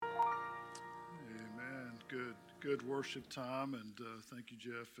Good worship time, and thank you,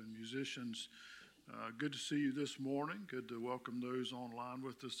 Jeff, and musicians. Good to see you this morning. Good to welcome those online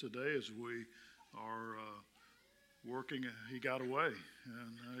with us today as we are working. He got away,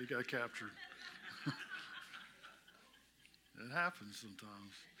 and he got captured. It happens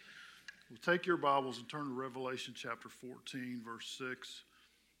sometimes. Well, take your Bibles and turn to Revelation chapter 14, verse 6.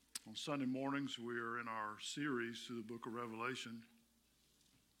 On Sunday mornings, we are in our series through the book of Revelation.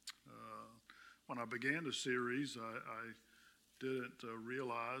 When I began the series, I didn't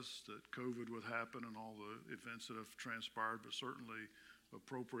realize that COVID would happen and all the events that have transpired, but certainly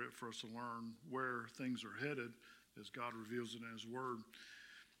appropriate for us to learn where things are headed as God reveals it in His Word.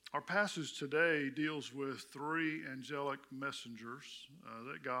 Our passage today deals with three angelic messengers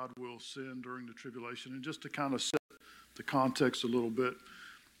that God will send during the tribulation. And just to kind of set the context a little bit,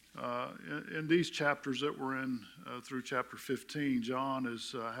 in these chapters that we're in through chapter 15, John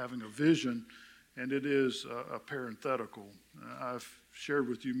is having a vision, and it is a parenthetical. I've shared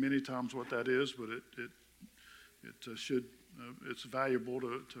with you many times what that is, but it's valuable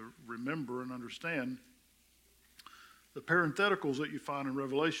to remember and understand. The parentheticals that you find in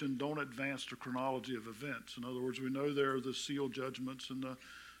Revelation don't advance the chronology of events. In other words, we know there are the seal judgments and the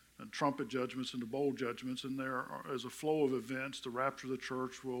trumpet judgments and the bowl judgments, and there is a flow of events. The rapture of the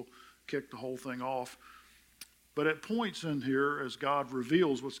church will kick the whole thing off. But at points in here, as God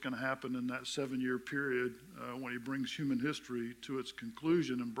reveals what's going to happen in that 7-year period when He brings human history to its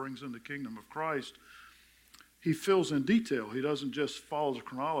conclusion and brings in the kingdom of Christ, He fills in detail. He doesn't just follow the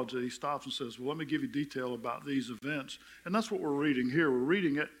chronology. He stops and says, well, let me give you detail about these events. And that's what we're reading here. We're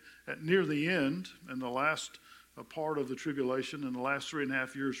reading it at near the end, in the last part of the tribulation, in the last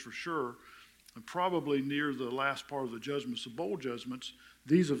 3.5 years for sure, and probably near the last part of the judgments, the bowl judgments.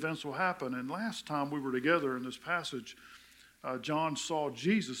 These events will happen. And last time we were together in this passage, John saw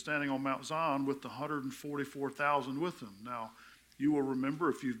Jesus standing on Mount Zion with the 144,000 with him. Now, you will remember,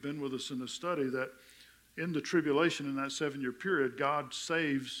 if you've been with us in this study, that in the tribulation, in that 7-year period, God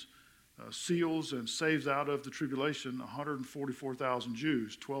saves, seals and saves out of the tribulation 144,000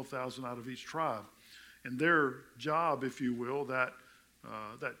 Jews, 12,000 out of each tribe. And their job, if you will, that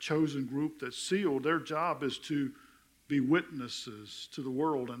chosen group that's sealed, their job is to be witnesses to the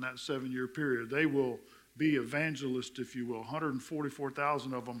world in that 7-year period. They will be evangelists, if you will,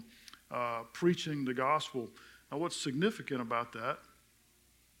 144,000 of them preaching the gospel. Now, what's significant about that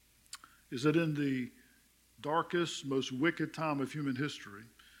is that in the darkest, most wicked time of human history,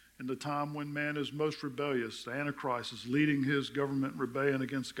 in the time when man is most rebellious, the Antichrist is leading his government rebellion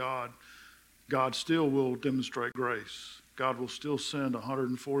against God, God still will demonstrate grace. God will still send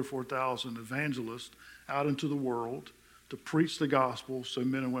 144,000 evangelists out into the world to preach the gospel so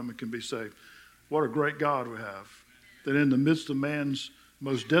men and women can be saved. What a great God we have. That in the midst of man's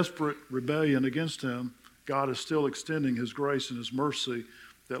most desperate rebellion against Him, God is still extending His grace and His mercy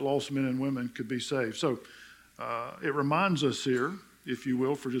that lost men and women could be saved. So it reminds us here, if you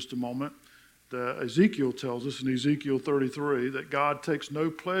will, for just a moment, that Ezekiel tells us in Ezekiel 33 that God takes no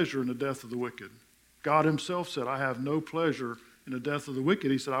pleasure in the death of the wicked. God Himself said, I have no pleasure in the death of the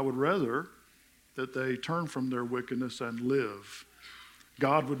wicked. He said, I would rather that they turn from their wickedness and live.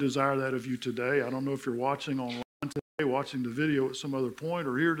 God would desire that of you today. I don't know if you're watching online today, watching the video at some other point,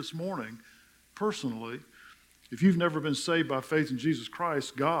 or here this morning. Personally, if you've never been saved by faith in Jesus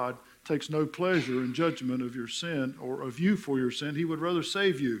Christ, God takes no pleasure in judgment of your sin or of you for your sin. He would rather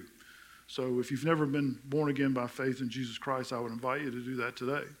save you. So if you've never been born again by faith in Jesus Christ, I would invite you to do that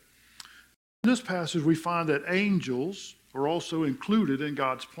today. In this passage, we find that angels are also included in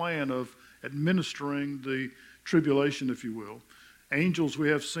God's plan of administering the tribulation, if you will. Angels, we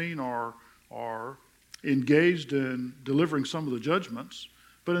have seen, are engaged in delivering some of the judgments.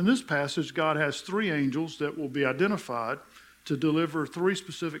 But in this passage, God has 3 angels that will be identified to deliver 3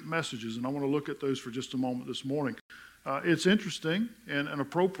 specific messages. And I want to look at those for just a moment this morning. It's interesting and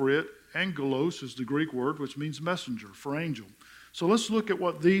appropriate. Angelos is the Greek word, which means messenger, for angel. So let's look at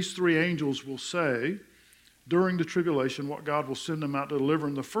what these 3 angels will say during the tribulation, what God will send them out to deliver.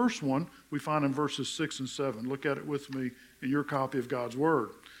 And the first one we find in verses 6 and 7. Look at it with me in your copy of God's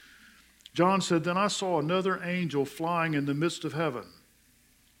Word. John said, Then I saw another angel flying in the midst of heaven.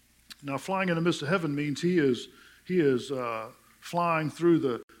 Now, flying in the midst of heaven means he is flying through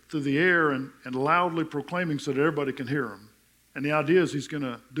the air and loudly proclaiming so that everybody can hear him. And the idea is he's going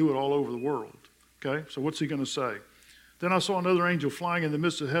to do it all over the world. Okay, so what's he going to say? Then I saw another angel flying in the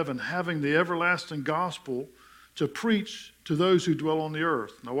midst of heaven, having the everlasting gospel to preach to those who dwell on the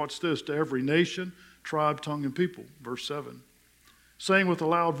earth. Now watch this, to every nation, tribe, tongue, and people. Verse 7. Saying with a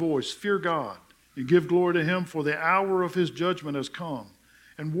loud voice, Fear God, and give glory to Him, for the hour of His judgment has come.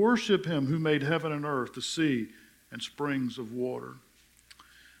 And worship Him who made heaven and earth, the sea, and springs of water.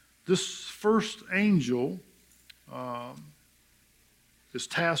 This first angel is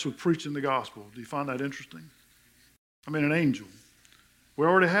tasked with preaching the gospel. Do you find that interesting? I mean, an angel. We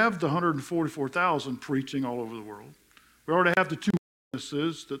already have the 144,000 preaching all over the world. We already have the two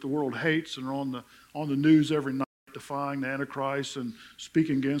witnesses that the world hates and are on the news every night defying the Antichrist and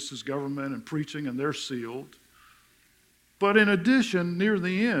speaking against his government and preaching, and they're sealed. But in addition, near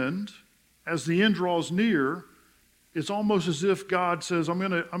the end, as the end draws near, it's almost as if God says, I'm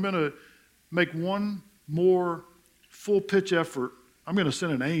gonna make one more full pitch effort. I'm gonna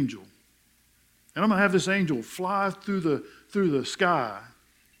send an angel. And I'm gonna have this angel fly through the sky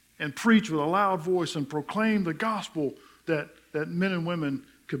and preach with a loud voice and proclaim the gospel that men and women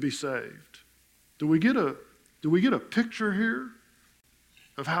could be saved. Do we get a picture here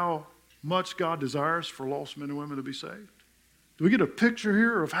of how much God desires for lost men and women to be saved? Do we get a picture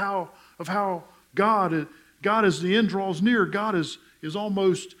here of how God, as the end draws near, God is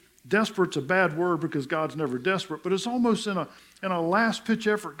almost desperate. It's a bad word because God's never desperate, but it's almost in a last pitch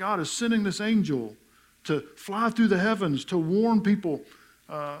effort. God is sending this angel to fly through the heavens to warn people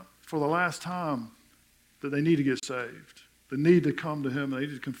for the last time that they need to get saved. They need to come to him. They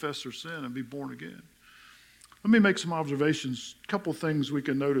need to confess their sin and be born again. Let me make some observations. A couple things we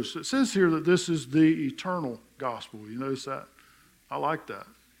can notice. It says here that this is the eternal gospel. You notice that? I like that.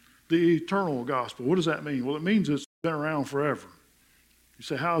 The eternal gospel. What does that mean? Well, it means it's been around forever. You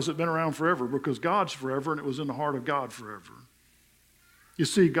say, how has it been around forever? Because God's forever, and it was in the heart of God forever. You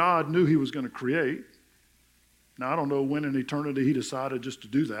see, God knew he was going to create. Now, I don't know when in eternity he decided just to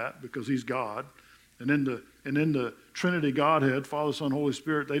do that, because he's God. And in the Trinity Godhead, Father, Son, Holy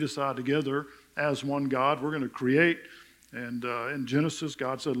Spirit, they decide together as one God, we're going to create. And in Genesis,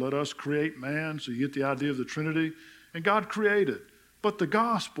 God said, let us create man. So you get the idea of the Trinity. And God created. But the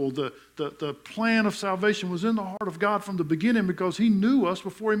gospel, the plan of salvation was in the heart of God from the beginning, because he knew us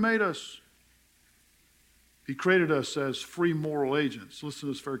before he made us. He created us as free moral agents. Listen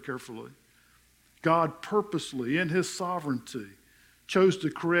to this very carefully. God purposely, in his sovereignty, chose to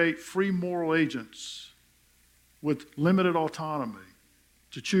create free moral agents with limited autonomy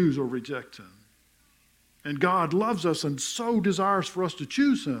to choose or reject him. And God loves us and so desires for us to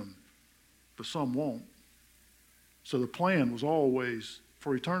choose him, but some won't. So the plan was always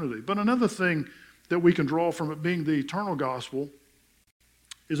for eternity. But another thing that we can draw from it being the eternal gospel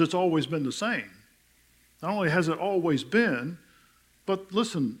is it's always been the same. Not only has it always been, but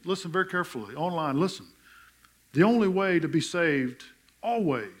listen very carefully. Online, listen. The only way to be saved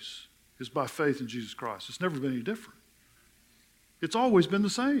always is by faith in Jesus Christ. It's never been any different. It's always been the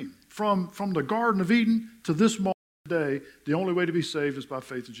same. From the Garden of Eden to this moment today, the only way to be saved is by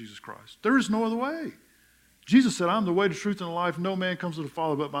faith in Jesus Christ. There is no other way. Jesus said, I'm the way, the truth, and the life. No man comes to the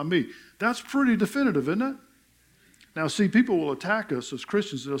Father but by me. That's pretty definitive, isn't it? Now, see, people will attack us as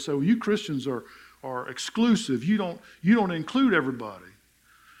Christians. They'll say, well, you Christians are exclusive. You don't include everybody.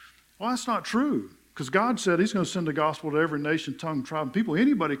 Well, that's not true, because God said he's going to send the gospel to every nation, tongue, tribe, and people.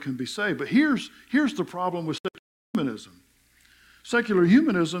 Anybody can be saved. But here's the problem with secular humanism. Secular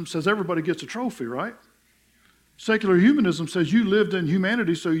humanism says everybody gets a trophy, right? Secular humanism says you lived in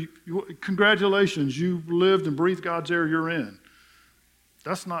humanity, so congratulations, you lived and breathed God's air, you're in.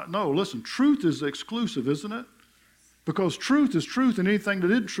 That's not, no, listen, truth is exclusive, isn't it? Because truth is truth, and anything that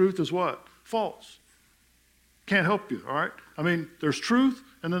isn't truth is what? False. Can't help you, all right? I mean, there's truth,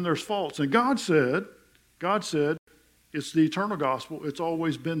 and then there's false. And God said, it's the eternal gospel. It's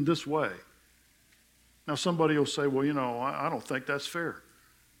always been this way. Now, somebody will say, well, I don't think that's fair.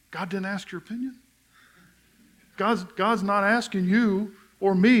 God didn't ask your opinion. God's not asking you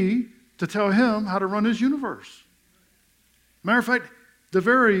or me to tell him how to run his universe. Matter of fact, the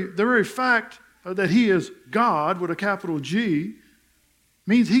very fact that he is God with a capital G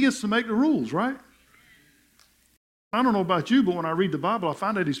means he gets to make the rules, right? I don't know about you, but when I read the Bible, I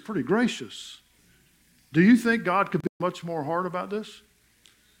find that he's pretty gracious. Do you think God could be much more hard about this?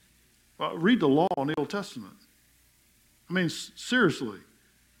 Well, read the law in the Old Testament. I mean, seriously.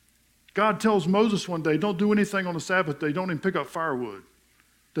 God tells Moses one day, don't do anything on the Sabbath day. Don't even pick up firewood.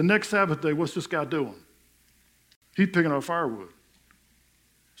 The next Sabbath day, what's this guy doing? He's picking up firewood.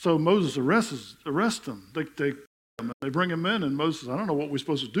 So Moses arrests him. They bring him in, and Moses says, I don't know what we're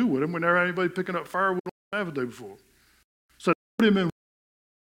supposed to do with him. We never had anybody picking up firewood on the Sabbath day before. So they put him in.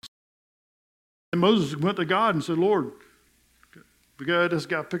 And Moses went to God and said, Lord, we got this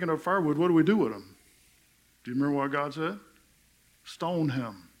guy picking up firewood. What do we do with him? Do you remember what God said? Stone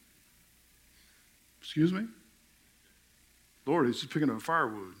him. Excuse me? Lord, he's just picking up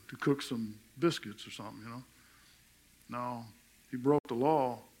firewood to cook some biscuits or something, No, he broke the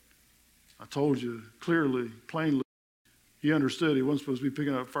law. I told you clearly, plainly, he understood he wasn't supposed to be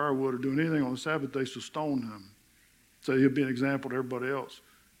picking up firewood or doing anything on the Sabbath day, so stone him. So he'd be an example to everybody else.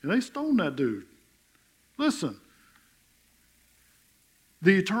 And they stoned that dude. Listen,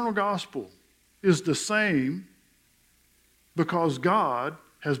 the eternal gospel is the same because God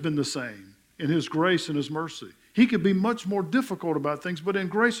has been the same in his grace and his mercy. He could be much more difficult about things, but in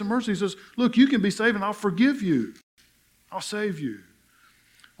grace and mercy, he says, look, you can be saved and I'll forgive you. I'll save you.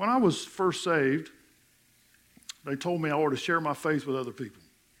 When I was first saved, they told me I ought to share my faith with other people.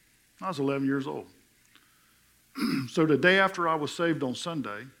 I was 11 years old. So the day after I was saved on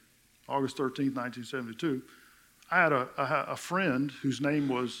Sunday, August 13th, 1972, I had a friend whose name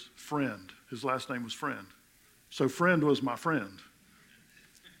was Friend. His last name was Friend. So Friend was my friend.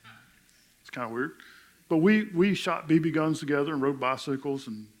 It's kind of weird. But we shot BB guns together and rode bicycles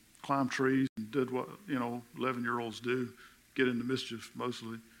and climbed trees and did what, 11-year-olds do, get into mischief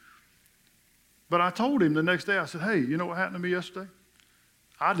mostly. But I told him the next day, I said, hey, you know what happened to me yesterday?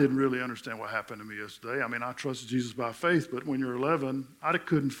 I didn't really understand what happened to me yesterday. I mean, I trusted Jesus by faith, but when you're 11, I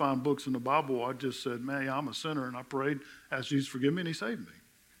couldn't find books in the Bible. I just said, man, I'm a sinner, and I prayed, asked Jesus to forgive me, and he saved me.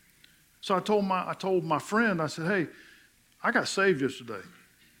 So I told my friend, I said, hey, I got saved yesterday.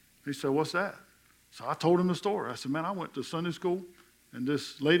 He said, what's that? So I told him the story. I said, man, I went to Sunday school, and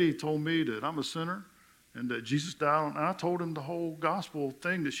this lady told me that I'm a sinner and that Jesus died on, and I told him the whole gospel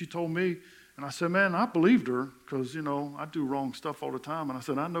thing that she told me. And I said, man, I believed her because, I do wrong stuff all the time. And I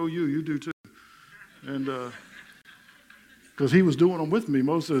said, I know you do too. And because he was doing them with me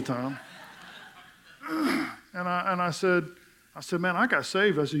most of the time. And I said, man, I got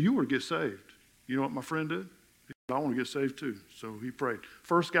saved. I said, you were to get saved. You know what my friend did? He said, I want to get saved too. So he prayed.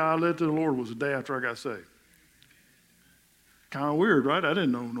 First guy I led to the Lord was the day after I got saved. Kind of weird, right? I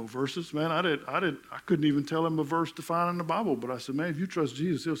didn't know no verses, man. I couldn't even tell him a verse to find in the Bible. But I said, man, if you trust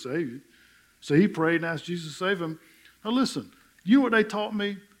Jesus, he'll save you. So he prayed and asked Jesus to save him. Now listen, you know what they taught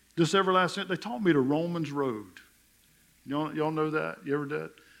me? This everlasting, they taught me the Romans road. Y'all know that? You ever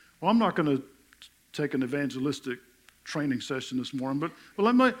did? Well, I'm not going to take an evangelistic training session this morning, but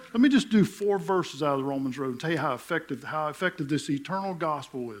let me just do 4 verses out of the Romans road and tell you how effective this eternal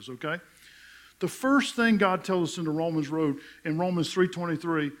gospel is, okay? The first thing God tells us in the Romans road, in Romans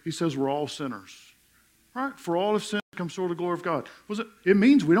 3:23, he says we're all sinners, right? For all have sinned, come short of the glory of God. It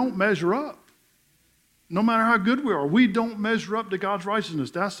means we don't measure up. No matter how good we are, we don't measure up to God's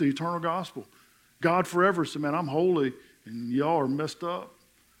righteousness. That's the eternal gospel. God forever said, man, I'm holy, and y'all are messed up.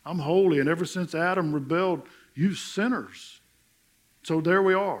 I'm holy, and ever since Adam rebelled, you sinners. So there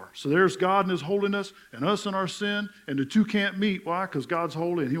we are. So there's God in his holiness, and us in our sin, and the two can't meet. Why? Because God's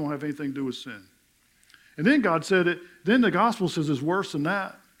holy, and he won't have anything to do with sin. And then God said it, then the gospel says it's worse than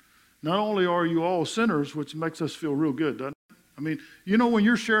that. Not only are you all sinners, which makes us feel real good, doesn't it? I mean, when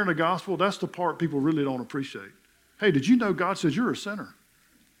you're sharing the gospel, that's the part people really don't appreciate. Hey, did you know God says you're a sinner?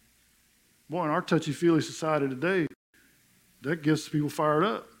 Boy, in our touchy-feely society today, that gets people fired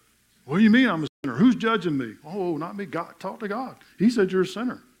up. What do you mean I'm a sinner? Who's judging me? Oh, not me. God, talk to God. He said you're a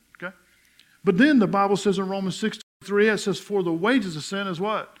sinner, okay? But then the Bible says in Romans 6:3, it says, for the wages of sin is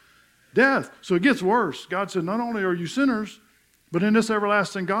what? Death. So it gets worse. God said, not only are you sinners, but in this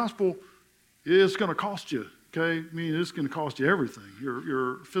everlasting gospel, it's going to cost you. Okay, I mean, it's going to cost you everything.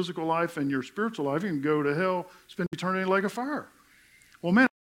 Your physical life and your spiritual life. You can go to hell, spend eternity in a lake of fire. Well, man,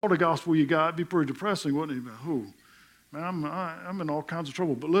 all the gospel you got, it'd be pretty depressing, wouldn't it? Oh, man, I'm in all kinds of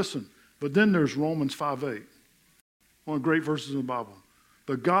trouble. But listen, but then there's Romans 5:8, one of the great verses in the Bible.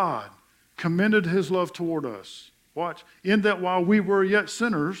 But God commended his love toward us. Watch, in that while we were yet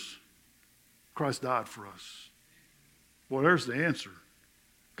sinners, Christ died for us. Well, there's the answer.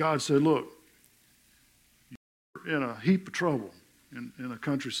 God said, look, in a heap of trouble in a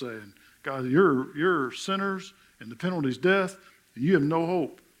country saying, God, you're sinners and the penalty is death and you have no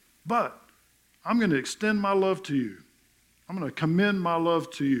hope. But I'm going to extend my love to you. I'm going to commend my love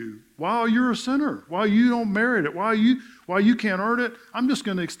to you while you're a sinner, while you don't merit it, while you can't earn it. I'm just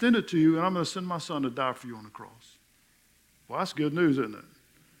going to extend it to you, and I'm going to send my son to die for you on the cross. Well, that's good news, isn't it?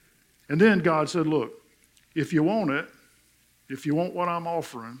 And then God said, look, if you want it, if you want what I'm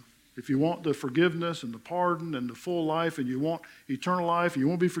offering, if you want the forgiveness and the pardon and the full life, and you want eternal life, and you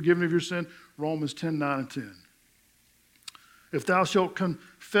won't be forgiven of your sin, Romans 10:9 and 10. If thou shalt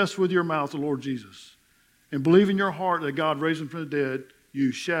confess with your mouth the Lord Jesus, and believe in your heart that God raised him from the dead,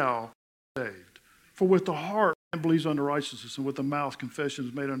 you shall be saved. For with the heart man believes unto righteousness, and with the mouth confession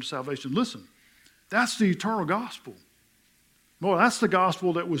is made unto salvation. Listen, that's the eternal gospel. Boy, that's the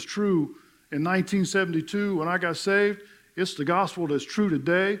gospel that was true in 1972 when I got saved. It's the gospel that's true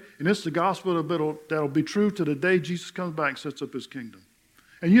today, and it's the gospel that'll be true to the day Jesus comes back and sets up his kingdom.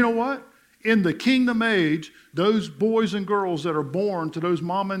 And you know what? In the kingdom age, those boys and girls that are born to those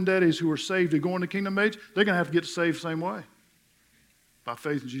mom and daddies who are saved to go into kingdom age, they're going to have to get saved the same way, by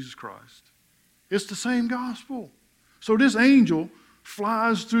faith in Jesus Christ. It's the same gospel. So this angel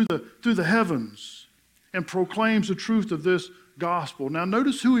flies through the heavens and proclaims the truth of this gospel. Now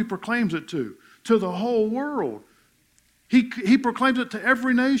notice who he proclaims it to the whole world. He proclaims it to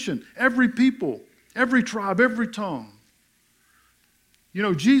every nation, every people, every tribe, every tongue. You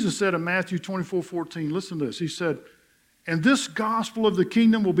know, Jesus said in Matthew 24:14, listen to this. He said, and this gospel of the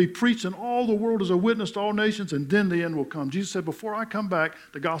kingdom will be preached in all the world as a witness to all nations, and then the end will come. Jesus said, before I come back,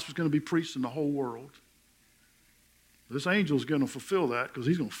 the gospel is going to be preached in the whole world. This angel is going to fulfill that because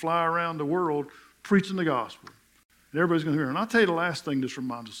he's going to fly around the world preaching the gospel. And everybody's going to hear it. And I'll tell you the last thing this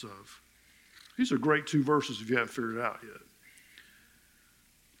reminds us of. These are great 2 verses if you haven't figured it out yet.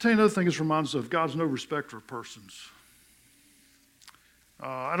 I'll tell you another thing this reminds us of. God's no respecter of persons.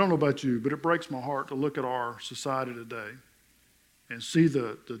 I don't know about you, but it breaks my heart to look at our society today and see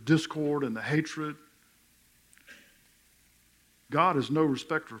the discord and the hatred. God is no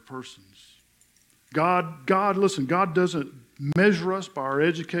respecter of persons. Listen, God doesn't measure us by our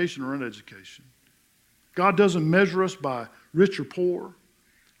education or uneducation. God doesn't measure us by rich or poor.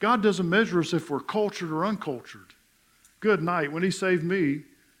 God doesn't measure us if we're cultured or uncultured. Good night. When he saved me,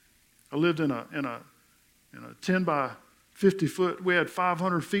 I lived in a 10 by 50 foot. We had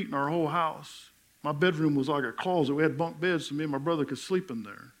 500 feet in our whole house. My bedroom was like a closet. We had bunk beds so me and my brother could sleep in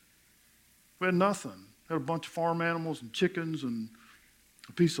there. We had nothing. We had a bunch of farm animals and chickens and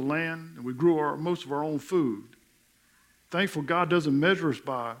a piece of land, and we grew most of our own food. Thankful God doesn't measure us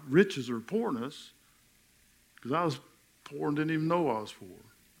by riches or poorness, because I was poor and didn't even know I was poor.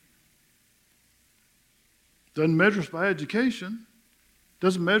 Doesn't measure us by education.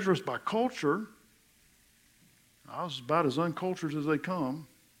 Doesn't measure us by culture. I was about as uncultured as they come.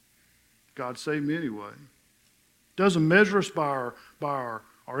 God saved me anyway. Doesn't measure us by our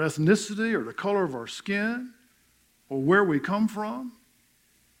ethnicity or the color of our skin or where we come from.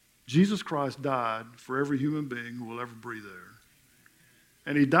 Jesus Christ died for every human being who will ever breathe air.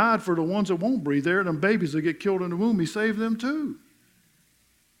 And he died for the ones that won't breathe air, them babies that get killed in the womb. He saved them too.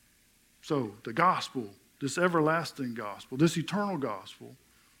 So the gospel, this everlasting gospel, this eternal gospel,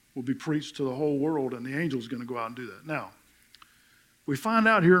 will be preached to the whole world, and the angel's going to go out and do that. Now, we find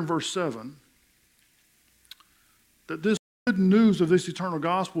out here in verse 7 that this good news of this eternal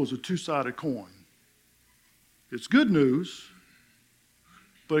gospel is a two-sided coin. It's good news,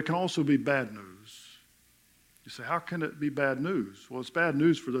 but it can also be bad news. You say, how can it be bad news? Well, it's bad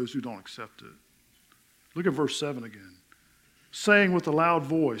news for those who don't accept it. Look at verse 7 again. Saying with a loud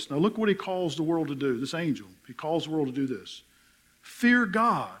voice. Now look what he calls the world to do, this angel. He calls the world to do this. Fear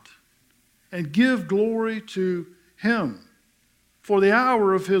God and give glory to him. For the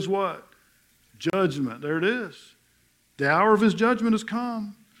hour of his what? Judgment. There it is. The hour of his judgment has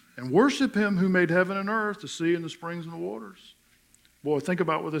come. And worship him who made heaven and earth, the sea and the springs and the waters. Boy, think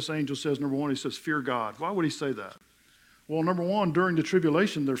about what this angel says. Number one, he says, fear God. Why would he say that? Well, number one, during the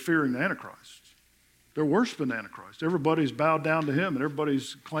tribulation, they're fearing the Antichrist. They're worshiping the Antichrist. Everybody's bowed down to him, and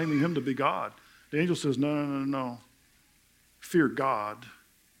everybody's claiming him to be God. The angel says, no. Fear God.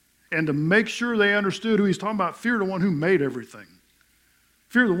 And to make sure they understood who he's talking about, fear the one who made everything.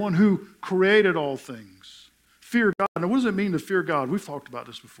 Fear the one who created all things. Fear God. Now, what does it mean to fear God? We've talked about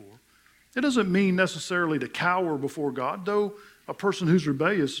this before. It doesn't mean necessarily to cower before God, though a person who's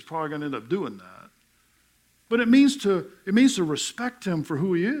rebellious is probably going to end up doing that. But it means to respect him for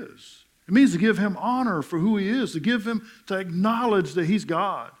who he is. It means to give him honor for who he is, to acknowledge that he's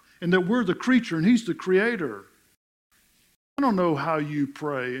God and that we're the creature and he's the creator. I don't know how you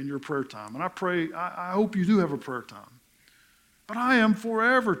pray in your prayer time, and I hope you do have a prayer time. But I am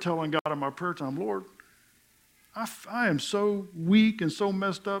forever telling God in my prayer time, Lord, I am so weak and so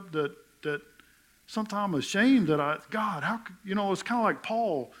messed up that sometimes I'm ashamed that it's kind of like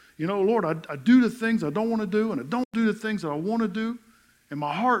Paul. Lord, I do the things I don't want to do, and I don't do the things that I want to do, and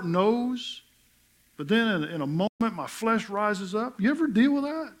my heart knows, but then in a moment my flesh rises up. You ever deal with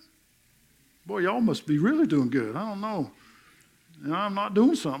that? Boy, y'all must be really doing good. I don't know. I'm not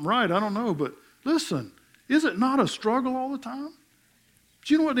doing something right. I don't know. But listen, is it not a struggle all the time?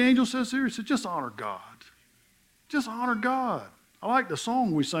 Do you know what the angel says here? He said, just honor God. Just honor God. I like the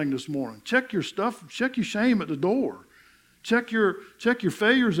song we sang this morning. Check your stuff. Check your shame at the door. Check your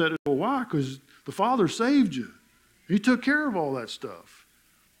failures at the door. Why? Because the Father saved you. He took care of all that stuff.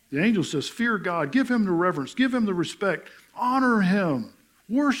 The angel says, fear God. Give him the reverence. Give him the respect. Honor him.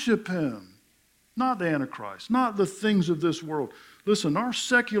 Worship him. Not the Antichrist. Not the things of this world. Listen, our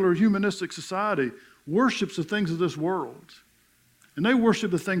secular humanistic society worships the things of this world. And they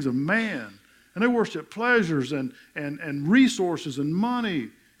worship the things of man. And they worship pleasures and resources and money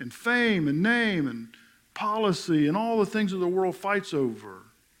and fame and name and policy and all the things that the world fights over.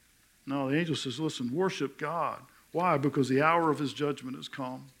 No, the angel says, listen, worship God. Why? Because the hour of his judgment has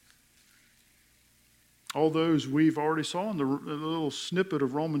come. All those we've already saw in the little snippet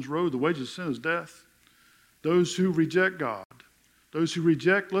of Romans Road, the wages of sin is death. Those who reject God, those who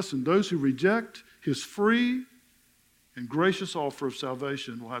reject his free and gracious offer of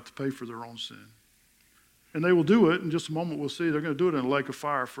salvation will have to pay for their own sin. And they will do it, in just a moment we'll see, they're going to do it in a lake of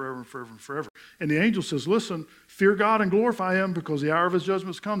fire forever and forever and forever. And the angel says, listen, fear God and glorify him because the hour of his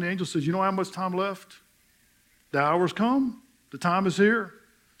judgment has come. The angel says, you know how much time left? The hour's come. The time is here.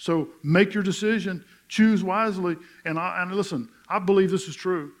 So make your decision. Choose wisely. And listen, I believe this is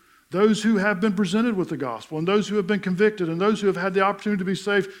true. Those who have been presented with the gospel and those who have been convicted and those who have had the opportunity to be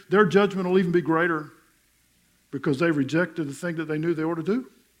saved, their judgment will even be greater because they rejected the thing that they knew they ought to do.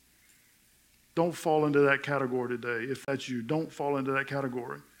 Don't fall into that category today. If that's you, don't fall into that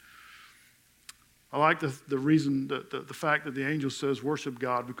category. I like the reason, the fact that the angel says worship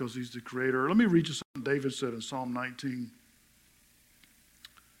God because he's the creator. Let me read you something David said in Psalm 19.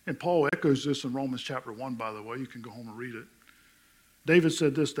 And Paul echoes this in Romans chapter 1, by the way. You can go home and read it. David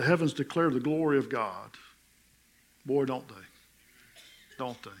said this, the heavens declare the glory of God. Boy, don't they?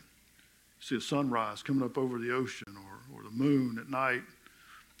 Don't they? See a sunrise coming up over the ocean or the moon at night.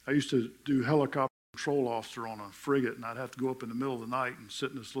 I used to do helicopter control officer on a frigate, and I'd have to go up in the middle of the night and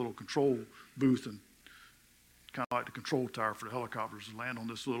sit in this little control booth and kind of like the control tower for the helicopters and land on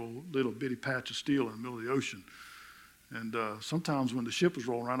this little bitty patch of steel in the middle of the ocean. And sometimes when the ship was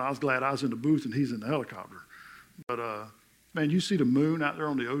rolling around, I was glad I was in the booth and he's in the helicopter. But, man, you see the moon out there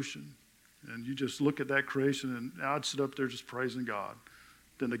on the ocean, and you just look at that creation, and I'd sit up there just praising God.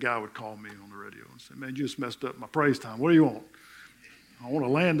 Then the guy would call me on the radio and say, man, you just messed up my praise time. What do you want? I want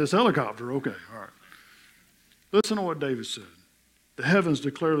to land this helicopter. Okay, all right. Listen to what David said. The heavens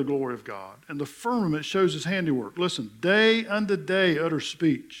declare the glory of God, and the firmament shows his handiwork. Listen, day unto day utters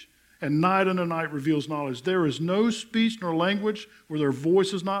speech, and night unto night reveals knowledge. There is no speech nor language where their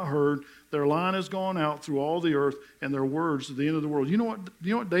voice is not heard. Their line has gone out through all the earth, and their words to the end of the world. You know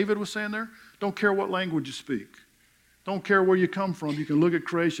what David was saying there? Don't care what language you speak. Don't care where you come from. You can look at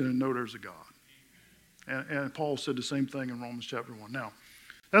creation and know there's a God. And Paul said the same thing in Romans chapter 1. Now,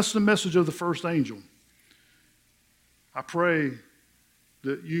 that's the message of the first angel. I pray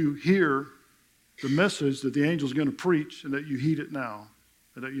that you hear the message that the angel is going to preach and that you heed it now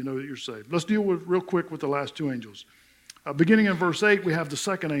and that you know that you're saved. Let's deal real quick with the last two angels. Beginning in verse 8, we have the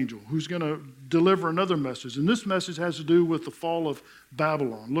second angel who's going to deliver another message. And this message has to do with the fall of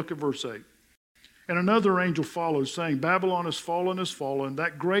Babylon. Look at verse 8. And another angel follows, saying, Babylon is fallen,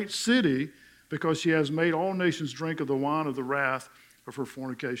 that great city, because she has made all nations drink of the wine of the wrath of her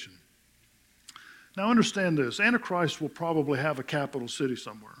fornication. Now understand this. Antichrist will probably have a capital city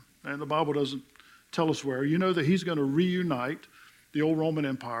somewhere. And the Bible doesn't tell us where. You know that he's going to reunite the old Roman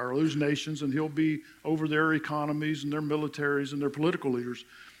Empire, those nations, and he'll be over their economies and their militaries and their political leaders.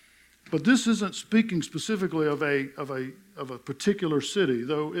 But this isn't speaking specifically of a particular city,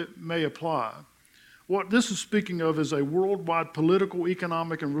 though it may apply. What this is speaking of is a worldwide political,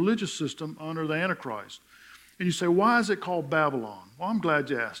 economic, and religious system under the Antichrist. And you say, why is it called Babylon? Well, I'm glad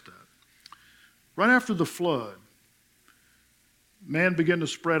you asked that. Right after the flood, man began to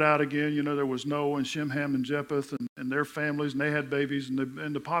spread out again. You know, there was Noah and Shem, Ham, and Japheth and their families, and they had babies,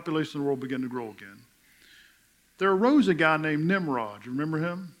 and the population of the world began to grow again. There arose a guy named Nimrod. You remember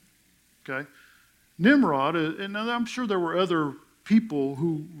him? Okay. Nimrod, and I'm sure there were other people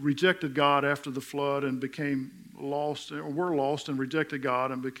who rejected God after the flood and became lost, or were lost and rejected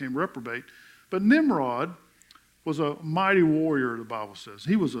God and became reprobate. But Nimrod was a mighty warrior, the Bible says.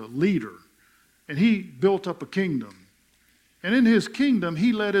 He was a leader, and he built up a kingdom. And in his kingdom,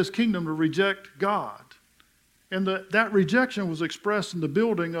 he led his kingdom to reject God. And that rejection was expressed in the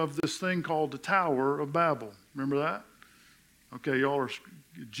building of this thing called the Tower of Babel. Remember that? Okay, y'all are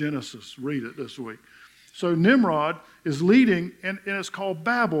Genesis. Read it this week. So Nimrod is leading, and it's called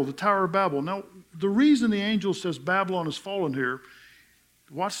Babel, the Tower of Babel. Now, the reason the angel says Babylon has fallen here,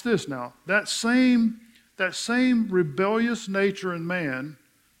 watch this now. That same rebellious nature in man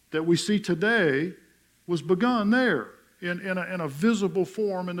that we see today was begun there in a visible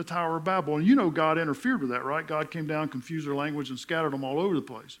form in the Tower of Babel. And you know God interfered with that, right? God came down, confused their language, and scattered them all over the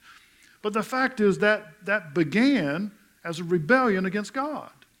place. But the fact is that began as a rebellion against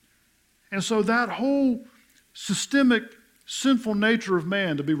God. And so that whole systemic sinful nature of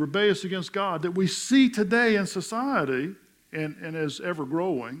man to be rebellious against God that we see today in society and is ever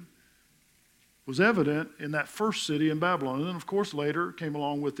growing was evident in that first city in Babylon. And then, of course, later it came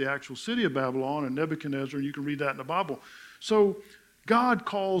along with the actual city of Babylon and Nebuchadnezzar, and you can read that in the Bible. So God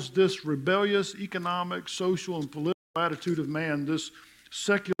calls this rebellious economic, social, and political attitude of man, this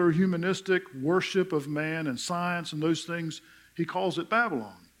secular, humanistic worship of man and science and those things, he calls it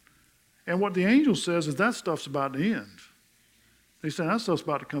Babylon. And what the angel says is that stuff's about to end. He's saying that stuff's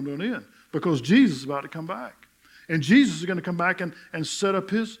about to come to an end because Jesus is about to come back. And Jesus is going to come back and set up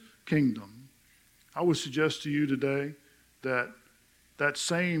his kingdom. I would suggest to you today that that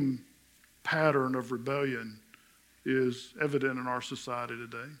same pattern of rebellion is evident in our society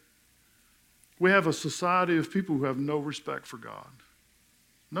today. We have a society of people who have no respect for God.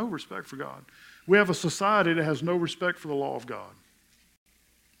 No respect for God. We have a society that has no respect for the law of God.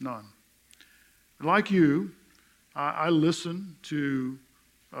 None. Like you, I listen to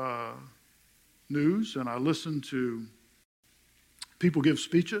news and I listen to people give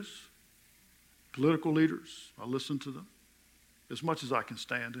speeches, political leaders. I listen to them as much as I can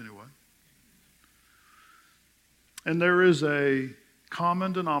stand anyway. And there is a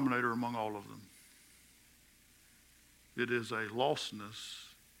common denominator among all of them. It is a lostness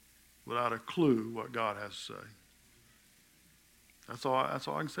without a clue what God has to say. That's all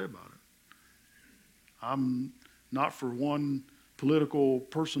I can say about it. I'm not for one political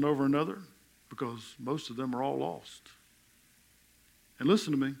person over another because most of them are all lost. And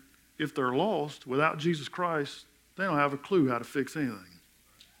listen to me, if they're lost without Jesus Christ, they don't have a clue how to fix anything.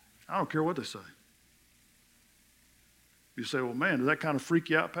 I don't care what they say. You say, well, man, does that kind of freak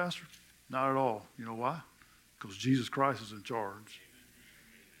you out, Pastor? Not at all. You know why? Because Jesus Christ is in charge.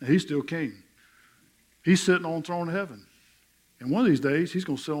 And he's still king. He's sitting on the throne of heaven. And one of these days, he's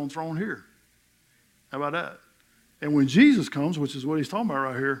going to sit on the throne here. How about that? And when Jesus comes, which is what he's talking about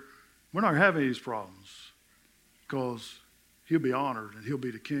right here, we're not going to have any of these problems because he'll be honored and he'll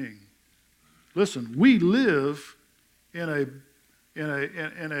be the king. Listen, we live in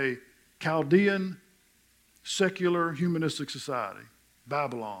a Chaldean, secular, humanistic society.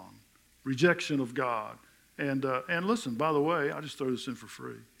 Babylon, rejection of God. And listen, by the way, I just throw this in for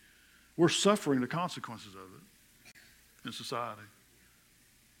free. We're suffering the consequences of it in society.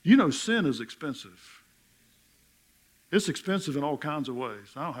 You know, sin is expensive. It's expensive in all kinds of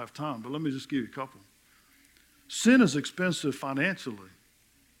ways. I don't have time, but let me just give you a couple. Sin is expensive financially.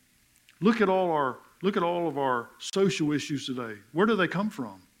 Look at all of our social issues today. Where do they come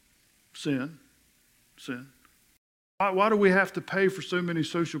from? Sin. Why do we have to pay for so many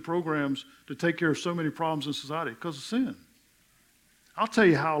social programs to take care of so many problems in society? Because of sin. I'll tell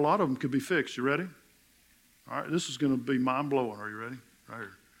you how a lot of them could be fixed. You ready? All right, this is going to be mind-blowing. Are you ready? Right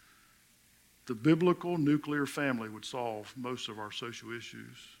here. The biblical nuclear family would solve most of our social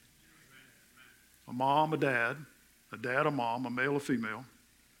issues. A mom, a dad, a mom, a male, a female,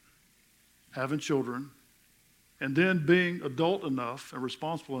 having children, and then being adult enough and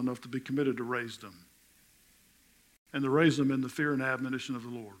responsible enough to be committed to raise them. And to raise them in the fear and admonition of the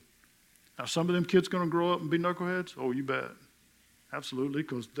Lord. Now, some of them kids going to grow up and be knuckleheads? Oh, you bet. Absolutely,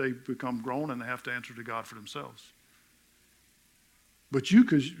 because they become grown and they have to answer to God for themselves. But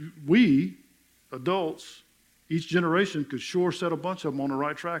we, adults, each generation could sure set a bunch of them on the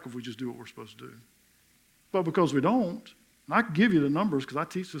right track if we just do what we're supposed to do. But because we don't, and I can give you the numbers because I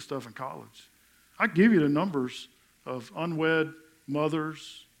teach this stuff in college. I can give you the numbers of unwed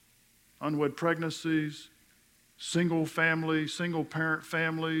mothers, unwed pregnancies, single family, single parent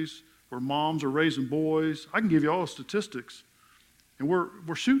families where moms are raising boys. I can give you all the statistics. And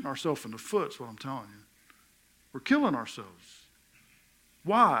we're shooting ourselves in the foot, is what I'm telling you. We're killing ourselves.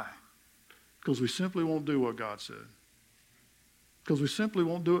 Why? Because we simply won't do what God said. Because we simply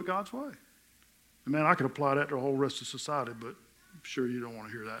won't do it God's way. And man, I could apply that to the whole rest of society, but I'm sure you don't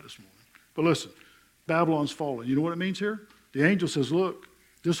want to hear that this morning. But listen, Babylon's fallen. You know what it means here? The angel says, look,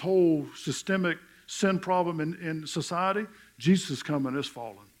 this whole systemic sin problem in society, Jesus is coming, it's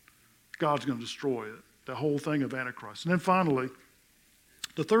fallen. God's going to destroy it. The whole thing of Antichrist. And then finally,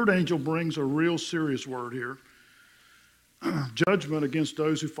 the third angel brings a real serious word here. Judgment against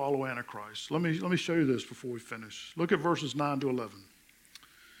those who follow Antichrist. Let me show you this before we finish. Look at verses 9 to 11.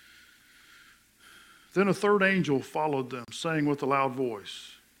 Then a third angel followed them, saying with a loud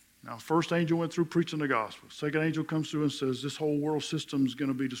voice. Now, first angel went through preaching the gospel. Second angel comes through and says, this whole world system is going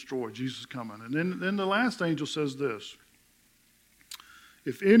to be destroyed. Jesus is coming. And then the last angel says this.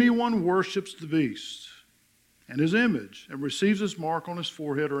 If anyone worships the beast and his image and receives his mark on his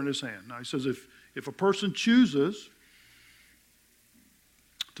forehead or in his hand. Now, he says if a person chooses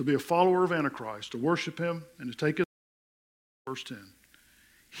to be a follower of Antichrist, to worship him and to take his, verse 10,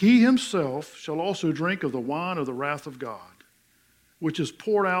 he himself shall also drink of the wine of the wrath of God, which is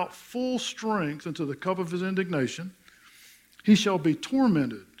poured out full strength into the cup of his indignation. He shall be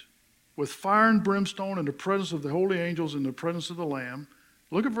tormented with fire and brimstone in the presence of the holy angels, in the presence of the Lamb.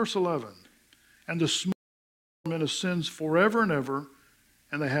 Look at verse 11. And the smoke torment ascends forever and ever,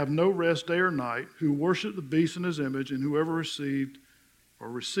 and they have no rest day or night, who worship the beast in his image, and whoever received or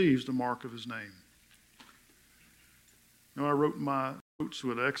receives the mark of his name. You know, I wrote my notes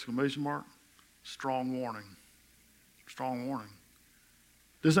with an exclamation mark. Strong warning. Strong warning.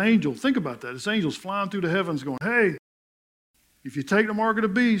 This angel, think about that. This angel's flying through the heavens going, hey, if you take the mark of the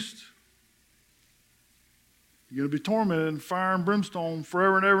beast, you're going to be tormented in fire and brimstone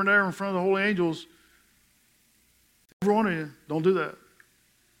forever and ever and ever in front of the holy angels. Every one of you, don't do that.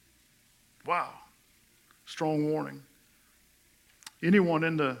 Wow. Strong warning. Anyone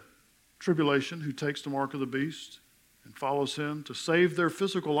in the tribulation who takes the mark of the beast and follows him to save their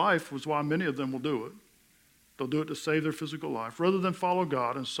physical life, was why many of them will do it. They'll do it to save their physical life, rather than follow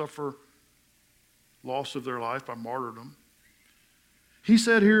God and suffer loss of their life by martyrdom. He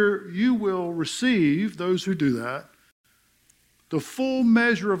said here, you will receive, those who do that, the full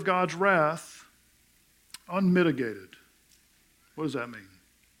measure of God's wrath, unmitigated. What does that mean?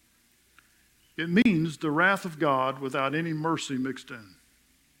 It means the wrath of God without any mercy mixed in.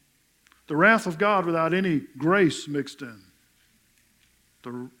 The wrath of God without any grace mixed in.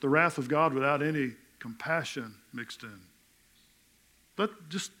 The wrath of God without any compassion mixed in.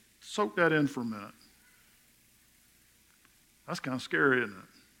 Just soak that in for a minute. That's kind of scary, isn't it?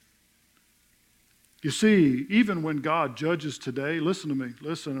 You see, even when God judges today, listen to me,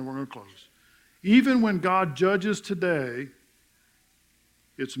 listen, and we're going to close. Even when God judges today,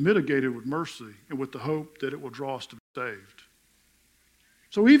 it's mitigated with mercy and with the hope that it will draw us to be saved.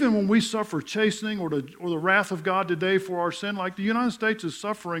 So even when we suffer chastening or the wrath of God today for our sin, like the United States is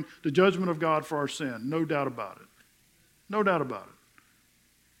suffering the judgment of God for our sin, no doubt about it. No doubt about it.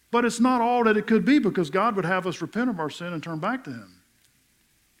 But it's not all that it could be, because God would have us repent of our sin and turn back to him.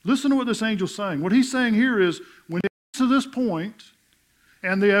 Listen to what this angel's saying. What he's saying here is, when they get to this point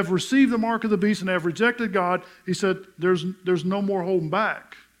and they have received the mark of the beast and they have rejected God, he said, there's no more holding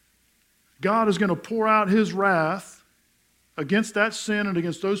back. God is going to pour out his wrath against that sin and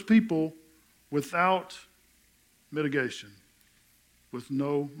against those people without mitigation, with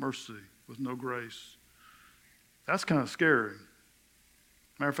no mercy, with no grace. That's kind of scary.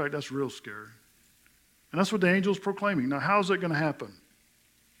 Matter of fact, that's real scary. And that's what the angel's proclaiming. Now, how's it going to happen?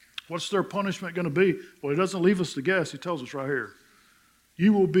 What's their punishment going to be? Well, he doesn't leave us to guess. He tells us right here.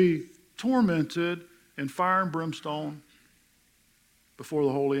 You will be tormented in fire and brimstone before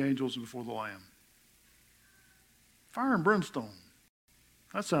the holy angels and before the Lamb. Fire and brimstone.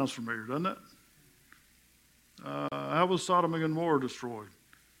 That sounds familiar, doesn't it? How was Sodom and Gomorrah destroyed?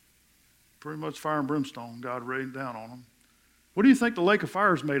 Pretty much fire and brimstone. God rained down on them. What do you think the lake of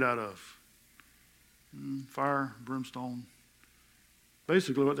fire is made out of? Fire, brimstone.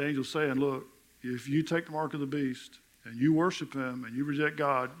 Basically what the angel's saying, look, if you take the mark of the beast and you worship him and you reject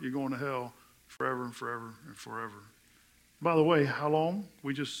God, you're going to hell forever and forever and forever. By the way, how long?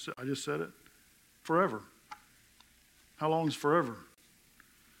 I just said it. Forever. How long is forever?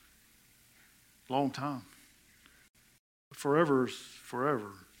 Long time. Forever is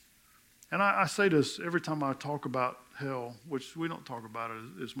forever. And I say this every time I talk about hell, which we don't talk about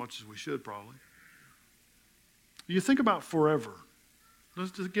it as much as we should probably. You think about forever.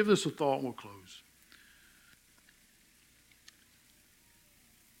 Let's just give this a thought and we'll close.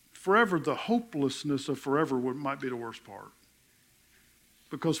 Forever, the hopelessness of forever might be the worst part.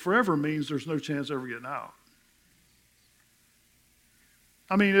 Because forever means there's no chance of ever getting out.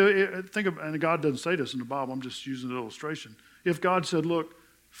 I mean, and God doesn't say this in the Bible, I'm just using an illustration. If God said, look,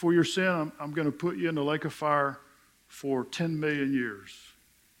 for your sin, I'm going to put you in the lake of fire for 10 million years.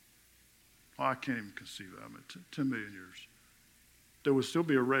 Well, I can't even conceive of that. I mean, 10 million years. There would still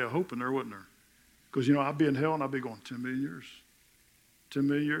be a ray of hope in there, wouldn't there? Because, I'd be in hell and I'd be going 10 million years. 10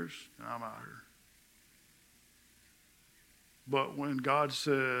 million years, and I'm out here. But when God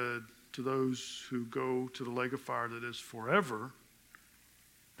said to those who go to the lake of fire that is forever,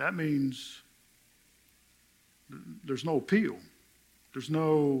 that means there's no appeal. There's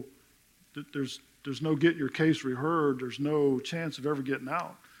no getting your case reheard. There's no chance of ever getting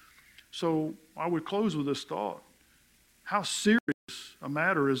out. So I would close with this thought. How serious a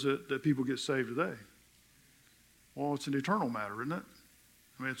matter is it that people get saved today? Well, it's an eternal matter, isn't it?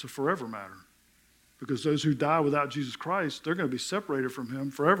 I mean, it's a forever matter. Because those who die without Jesus Christ, they're going to be separated from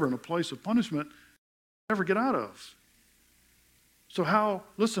him forever in a place of punishment they'll never get out of. So how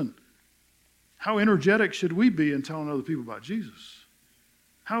energetic should we be in telling other people about Jesus?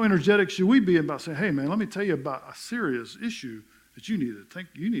 How energetic should we be about saying, hey man, let me tell you about a serious issue that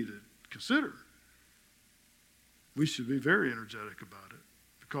you need to consider. We should be very energetic about it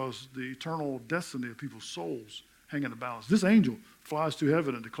because the eternal destiny of people's souls hang in the balance. This angel flies to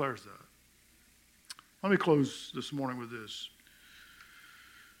heaven and declares that. Let me close this morning with this.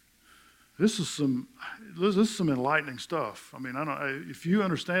 This is some enlightening stuff. I mean, if you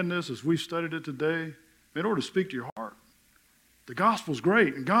understand this as we've studied it today, in order to speak to your heart, the gospel's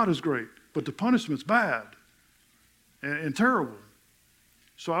great and God is great, but the punishment's bad and terrible.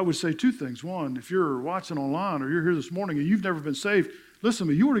 So I would say two things. One, if you're watching online or you're here this morning and you've never been saved, listen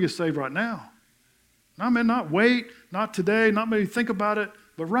to me, you want to get saved right now. I mean, not wait, not today, not maybe think about it,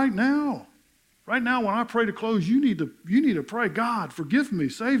 but right now. Right now, when I pray to close, you need to pray, God, forgive me,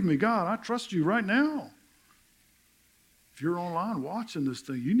 save me, God, I trust you right now. If you're online watching this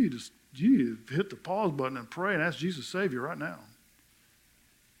thing, you need to hit the pause button and pray and ask Jesus to save you right now.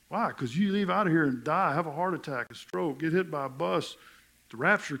 Why? Because you leave out of here and die, have a heart attack, a stroke, get hit by a bus, the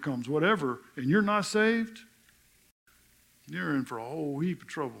rapture comes, whatever, and you're not saved, you're in for a whole heap of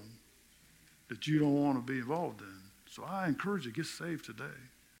trouble that you don't want to be involved in. So I encourage you, get saved today.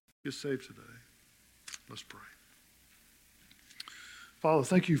 Get saved today. Let's pray. Father,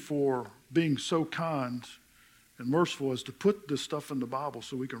 thank you for being so kind and merciful as to put this stuff in the Bible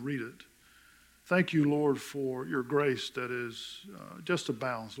so we can read it. Thank you, Lord, for your grace that is just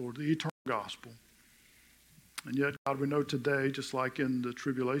abounds, Lord, the eternal gospel. And yet, God, we know today, just like in the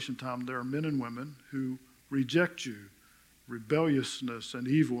tribulation time, there are men and women who reject you, rebelliousness and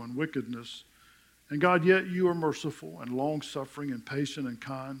evil and wickedness. And God, yet you are merciful and long-suffering and patient and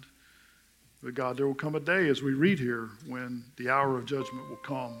kind. But God, there will come a day, as we read here, when the hour of judgment will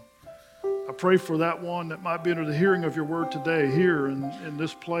come. I pray for that one that might be under the hearing of your word today, here in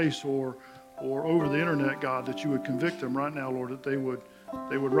this place or over the internet, God, that you would convict them right now, Lord, that they would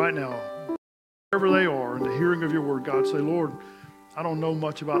right now, wherever they are, in the hearing of your word, God, say, Lord, I don't know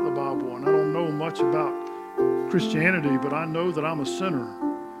much about the Bible, and I don't know much about Christianity, but I know that I'm a sinner.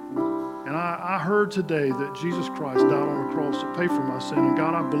 And I heard today that Jesus Christ died on the cross to pay for my sin, and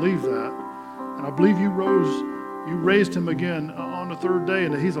God, I believe that. And I believe you raised him again on the third day,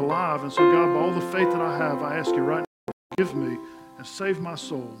 and that he's alive. And so, God, by all the faith that I have, I ask you right now, forgive me and save my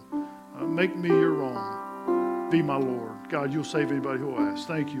soul. Make me your own. Be my Lord. God, you'll save anybody who will ask.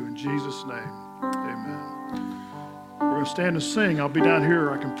 Thank you in Jesus' name. Amen. We're going to stand and sing. I'll be down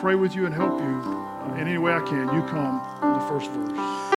here. I can pray with you and help you in any way I can. You come in the first verse.